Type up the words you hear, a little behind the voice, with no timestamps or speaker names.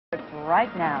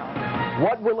Right now.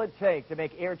 What will it take to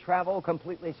make air travel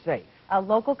completely safe? A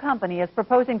local company is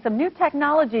proposing some new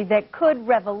technology that could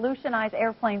revolutionize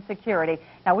airplane security.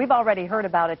 Now, we've already heard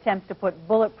about attempts to put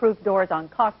bulletproof doors on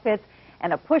cockpits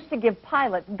and a push to give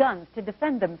pilots guns to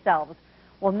defend themselves.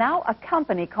 Well, now a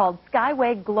company called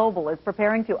Skyway Global is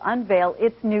preparing to unveil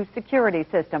its new security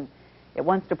system. It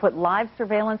wants to put live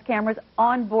surveillance cameras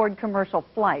on board commercial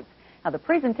flights. Now, the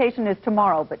presentation is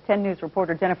tomorrow, but 10 News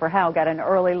reporter Jennifer Howe got an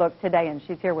early look today, and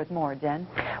she's here with more. Jen?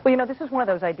 Well, you know, this is one of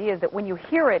those ideas that when you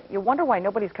hear it, you wonder why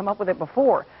nobody's come up with it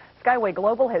before. Skyway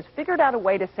Global has figured out a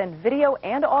way to send video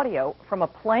and audio from a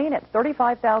plane at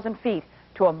 35,000 feet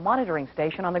to a monitoring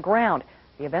station on the ground.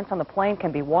 The events on the plane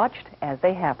can be watched as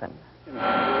they happen.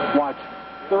 Watch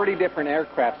 30 different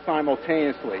aircraft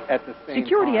simultaneously at the same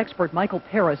Security time. expert Michael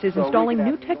Paris is installing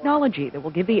new technology that will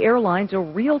give the airlines a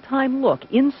real-time look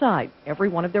inside every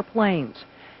one of their planes.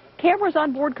 Cameras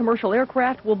on board commercial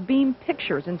aircraft will beam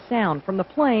pictures and sound from the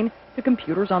plane to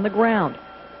computers on the ground.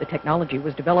 The technology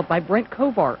was developed by Brent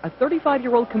Kovar, a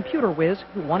 35-year-old computer whiz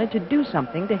who wanted to do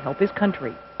something to help his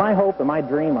country. My hope and my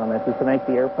dream on this is to make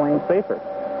the airplane safer,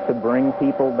 to bring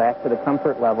people back to the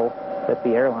comfort level that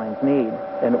the airlines need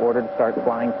in order to start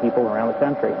flying people around the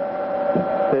country,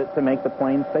 to make the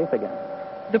planes safe again.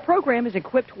 The program is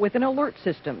equipped with an alert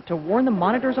system to warn the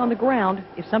monitors on the ground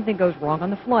if something goes wrong on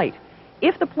the flight.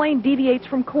 If the plane deviates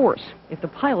from course, if the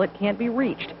pilot can't be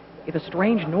reached, if a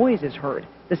strange noise is heard,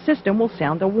 the system will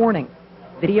sound a warning.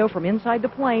 Video from inside the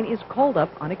plane is called up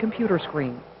on a computer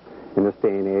screen. In this day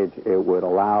and age, it would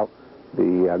allow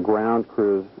the ground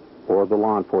crews or the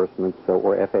law enforcement,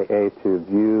 or FAA, to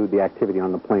view the activity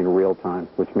on the plane real time,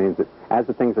 which means that as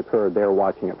the things occur, they're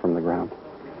watching it from the ground.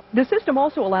 The system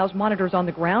also allows monitors on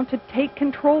the ground to take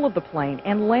control of the plane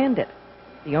and land it.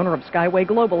 The owner of Skyway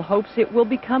Global hopes it will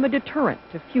become a deterrent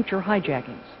to future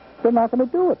hijackings. They're not going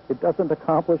to do it. It doesn't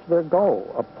accomplish their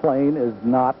goal. A plane is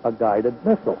not a guided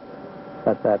missile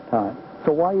at that time.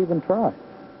 So why even try?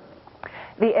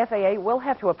 The FAA will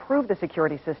have to approve the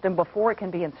security system before it can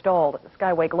be installed.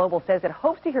 Skyway Global says it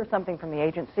hopes to hear something from the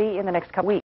agency in the next couple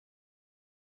weeks.